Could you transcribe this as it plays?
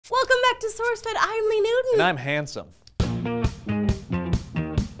Welcome back to SourceFED. I'm Lee Newton. And I'm handsome.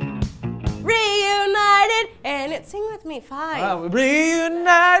 Reunited, and it's sing with me 5.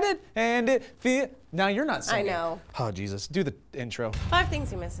 Reunited, and it feel. Now you're not singing. I know. Oh Jesus, do the intro. 5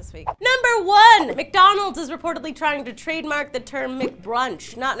 things you missed this week. Number 1, McDonald's is reportedly trying to trademark the term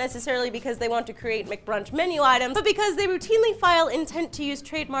McBrunch, not necessarily because they want to create McBrunch menu items, but because they routinely file intent to use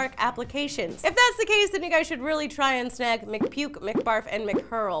trademark applications. If that's the case, then you guys should really try and snag McPuke, McBarf, and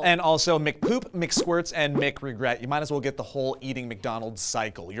McHurl. And also McPoop, McSquirts, and McRegret. You might as well get the whole eating McDonald's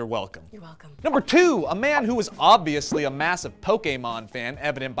cycle. You're welcome. You're welcome. Number 2, a man who was obviously a massive Pokemon fan,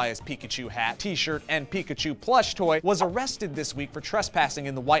 evident by his Pikachu hat, t-shirt, and Pikachu plush toy, was arrested this week for trespassing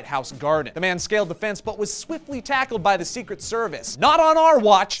in the White House garden. The man scaled the fence but was swiftly tackled by the Secret Service. Not on our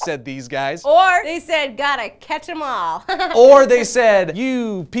watch, said these guys. Or they said, gotta catch 'em all. Or they said,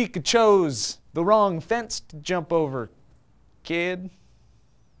 you Pikachu's the wrong fence to jump over, kid.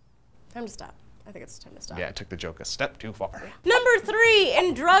 Time to stop. I think it's time to stop. Yeah, I took the joke a step too far. Number 3,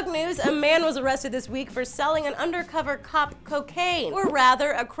 in drug news, a man was arrested this week for selling an undercover cop cocaine, or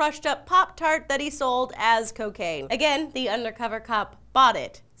rather a crushed up Pop-Tart that he sold as cocaine. Again, the undercover cop bought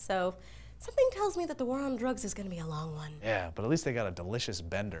it, so something tells me that the war on drugs is gonna be a long one. Yeah, but at least they got a delicious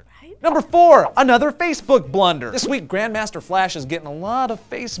bender. Right? Number 4, another Facebook blunder. This week, Grandmaster Flash is getting a lot of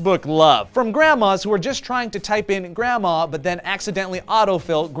Facebook love from grandmas who are just trying to type in grandma, but then accidentally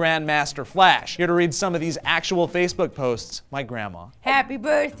autofill Grandmaster Flash. Here to read some of these actual Facebook posts, my grandma. Happy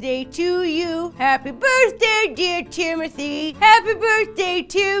birthday to you. Happy birthday, dear Timothy. Happy birthday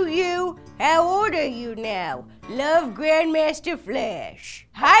to you. How old are you now? Love, Grandmaster Flash.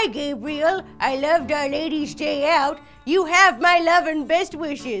 Hi, Gabriel. I loved our ladies' day out. You have my love and best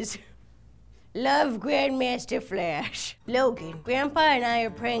wishes. Love, Grandmaster Flash. Logan, Grandpa and I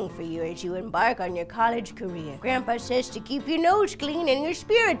are praying for you as you embark on your college career. Grandpa says to keep your nose clean and your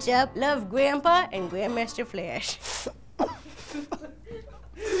spirits up. Love, Grandpa and Grandmaster Flash.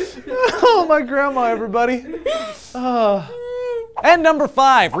 Oh, my grandma, everybody. And number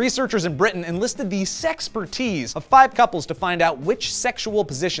 5, researchers in Britain enlisted the sexpertise of 5 couples to find out which sexual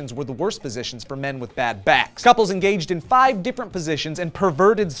positions were the worst positions for men with bad backs. Couples engaged in 5 different positions, and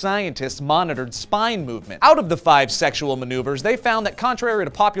perverted scientists monitored spine movement. Out of the 5 sexual maneuvers, they found that contrary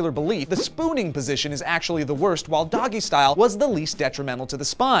to popular belief, the spooning position is actually the worst, while doggy style was the least detrimental to the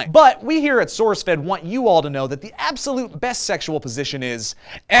spine. But we here at SourceFED want you all to know that the absolute best sexual position is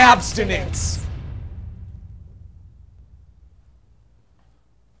abstinence.